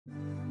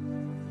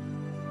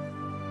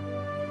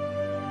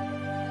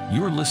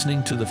You're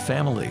listening to the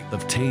Family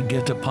of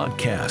Taygeta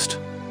podcast.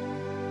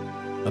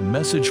 A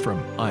message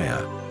from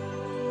Aya.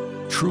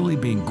 Truly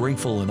being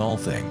grateful in all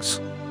things.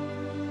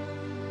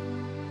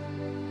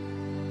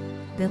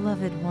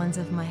 Beloved ones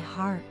of my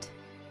heart,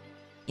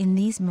 in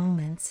these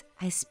moments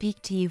I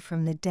speak to you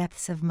from the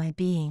depths of my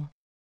being.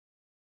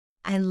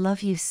 I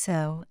love you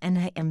so, and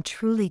I am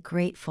truly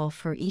grateful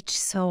for each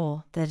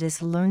soul that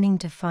is learning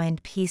to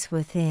find peace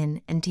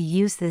within and to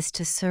use this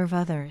to serve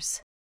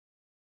others.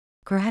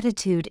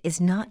 Gratitude is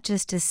not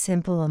just a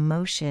simple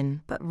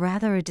emotion, but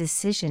rather a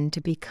decision to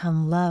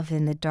become love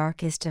in the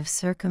darkest of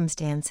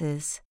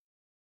circumstances.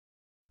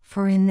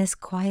 For in this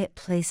quiet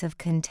place of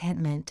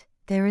contentment,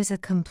 there is a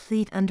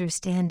complete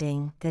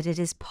understanding that it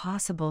is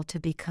possible to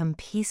become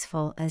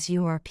peaceful as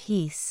you are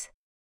peace.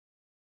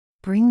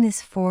 Bring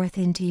this forth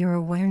into your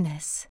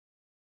awareness.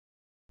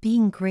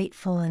 Being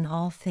grateful in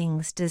all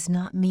things does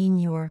not mean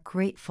you are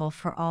grateful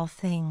for all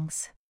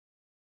things.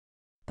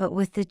 But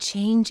with the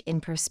change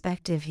in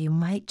perspective, you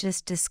might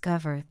just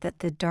discover that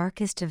the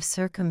darkest of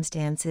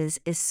circumstances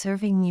is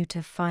serving you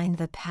to find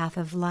the path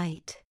of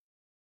light.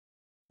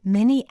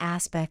 Many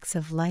aspects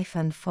of life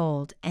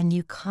unfold, and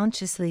you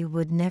consciously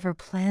would never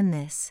plan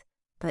this,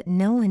 but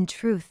know in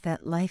truth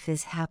that life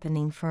is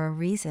happening for a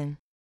reason.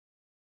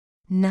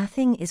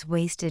 Nothing is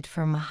wasted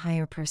from a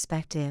higher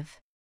perspective.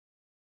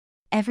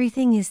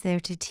 Everything is there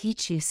to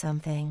teach you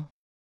something.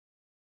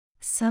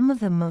 Some of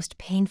the most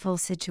painful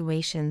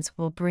situations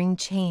will bring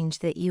change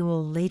that you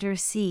will later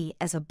see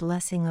as a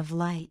blessing of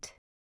light.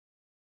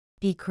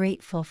 Be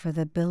grateful for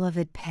the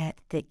beloved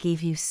pet that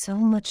gave you so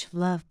much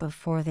love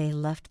before they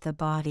left the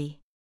body.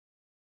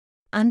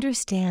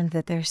 Understand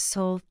that their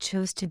soul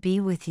chose to be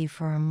with you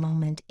for a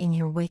moment in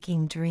your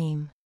waking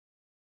dream.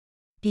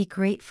 Be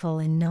grateful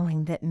in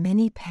knowing that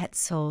many pet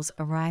souls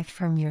arrived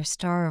from your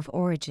star of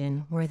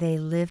origin where they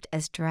lived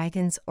as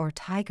dragons or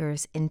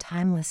tigers in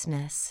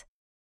timelessness.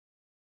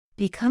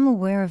 Become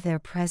aware of their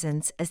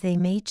presence as they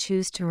may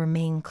choose to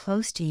remain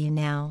close to you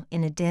now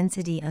in a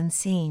density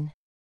unseen.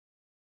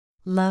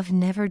 Love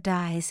never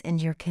dies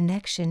and your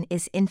connection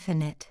is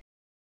infinite.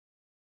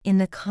 In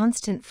the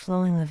constant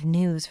flowing of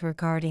news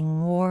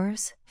regarding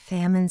wars,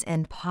 famines,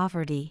 and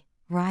poverty,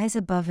 rise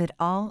above it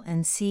all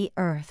and see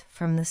Earth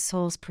from the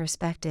soul's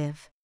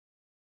perspective.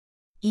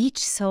 Each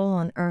soul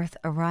on Earth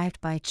arrived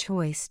by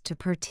choice to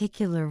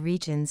particular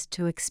regions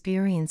to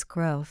experience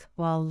growth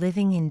while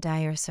living in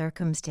dire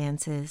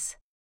circumstances.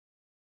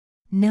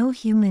 No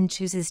human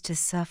chooses to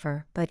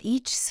suffer, but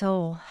each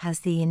soul has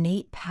the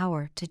innate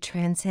power to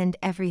transcend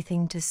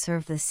everything to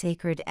serve the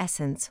sacred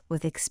essence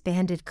with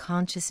expanded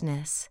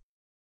consciousness.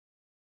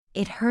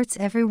 It hurts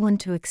everyone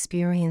to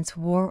experience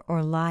war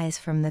or lies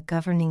from the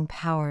governing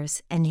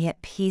powers, and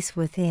yet peace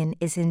within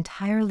is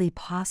entirely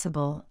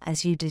possible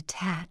as you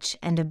detach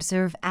and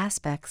observe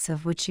aspects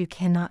of which you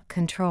cannot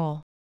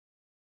control.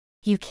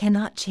 You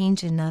cannot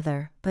change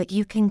another, but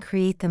you can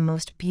create the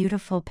most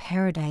beautiful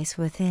paradise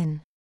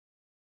within.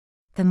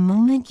 The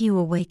moment you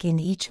awaken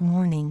each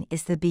morning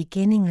is the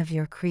beginning of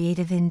your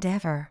creative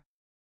endeavor.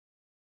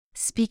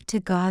 Speak to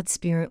God's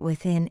Spirit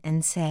within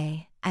and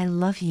say, I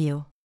love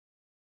you.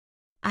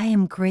 I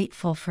am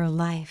grateful for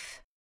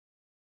life.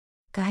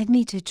 Guide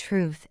me to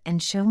truth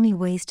and show me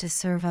ways to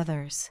serve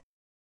others.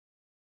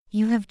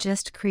 You have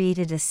just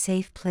created a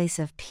safe place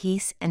of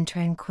peace and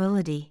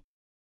tranquility.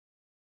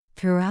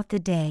 Throughout the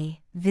day,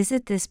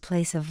 visit this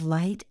place of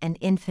light and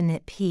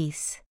infinite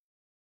peace.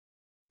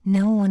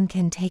 No one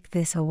can take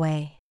this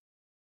away.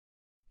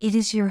 It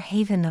is your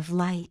haven of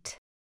light.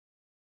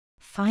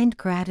 Find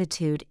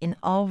gratitude in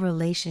all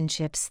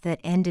relationships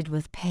that ended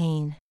with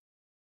pain.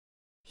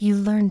 You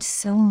learned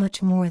so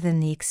much more than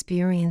the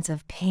experience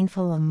of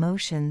painful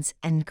emotions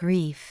and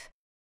grief.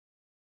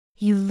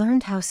 You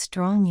learned how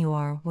strong you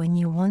are when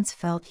you once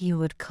felt you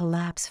would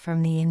collapse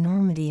from the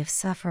enormity of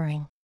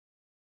suffering.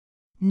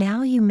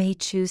 Now you may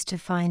choose to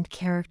find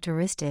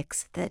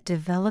characteristics that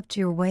developed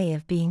your way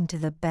of being to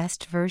the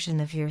best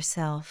version of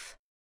yourself.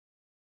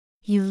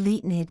 You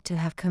need to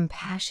have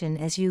compassion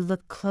as you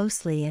look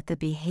closely at the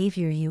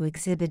behavior you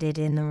exhibited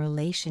in the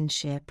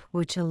relationship,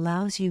 which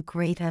allows you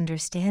great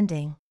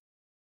understanding.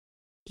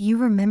 You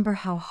remember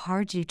how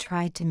hard you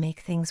tried to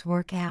make things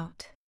work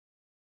out.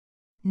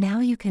 Now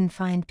you can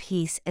find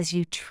peace as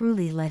you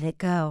truly let it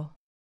go.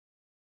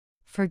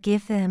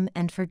 Forgive them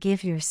and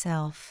forgive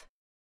yourself.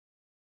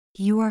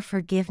 You are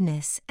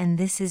forgiveness, and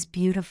this is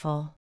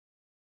beautiful.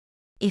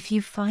 If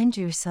you find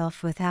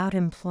yourself without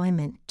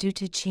employment due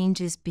to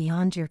changes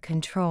beyond your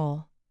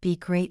control, be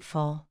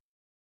grateful.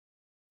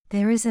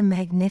 There is a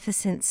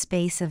magnificent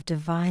space of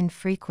divine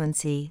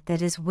frequency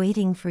that is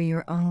waiting for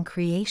your own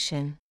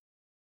creation.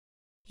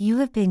 You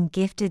have been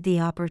gifted the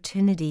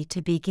opportunity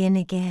to begin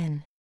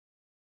again.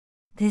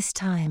 This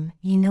time,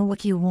 you know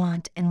what you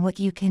want and what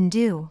you can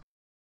do.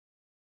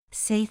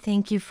 Say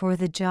thank you for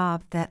the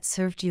job that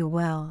served you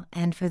well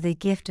and for the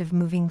gift of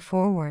moving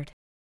forward.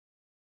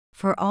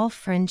 For all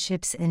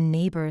friendships and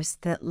neighbors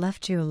that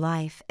left your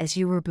life as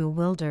you were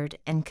bewildered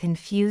and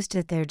confused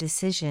at their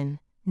decision,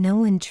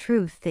 know in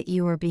truth that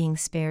you are being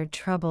spared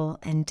trouble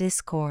and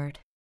discord.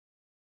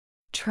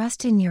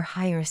 Trust in your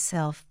higher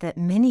self that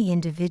many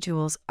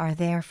individuals are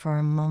there for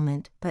a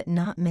moment but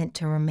not meant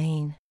to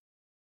remain.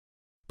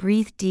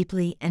 Breathe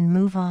deeply and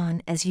move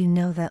on as you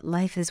know that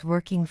life is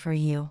working for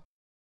you.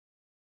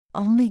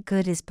 Only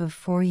good is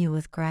before you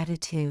with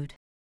gratitude.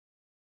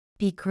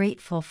 Be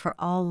grateful for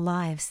all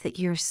lives that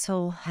your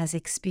soul has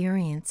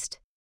experienced.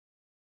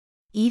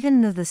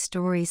 Even though the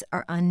stories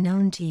are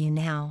unknown to you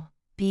now,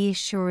 be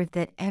assured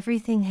that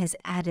everything has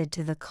added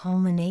to the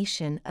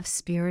culmination of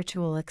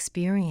spiritual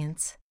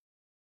experience.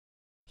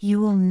 You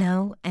will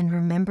know and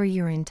remember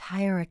your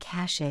entire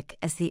Akashic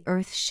as the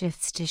earth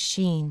shifts to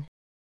sheen.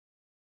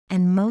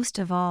 And most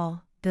of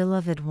all,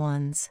 beloved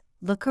ones,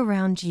 look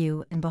around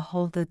you and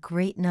behold the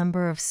great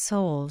number of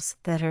souls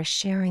that are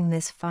sharing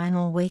this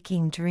final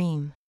waking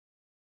dream.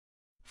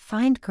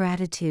 Find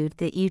gratitude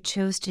that you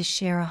chose to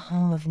share a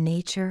home of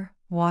nature,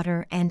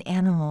 water, and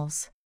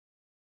animals.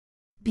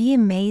 Be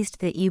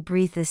amazed that you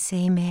breathe the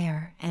same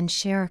air and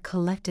share a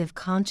collective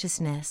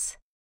consciousness.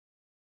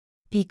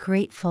 Be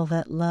grateful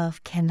that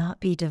love cannot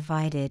be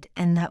divided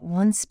and that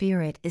one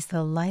spirit is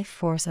the life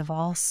force of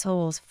all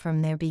souls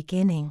from their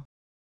beginning.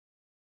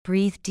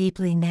 Breathe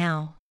deeply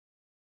now.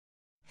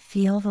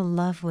 Feel the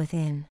love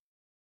within.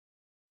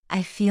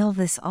 I feel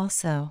this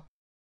also.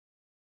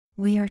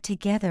 We are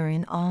together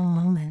in all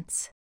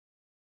moments.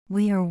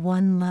 We are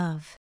one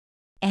love.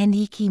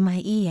 Aniki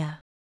Maia.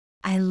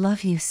 I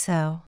love you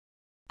so.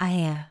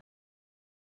 Aya.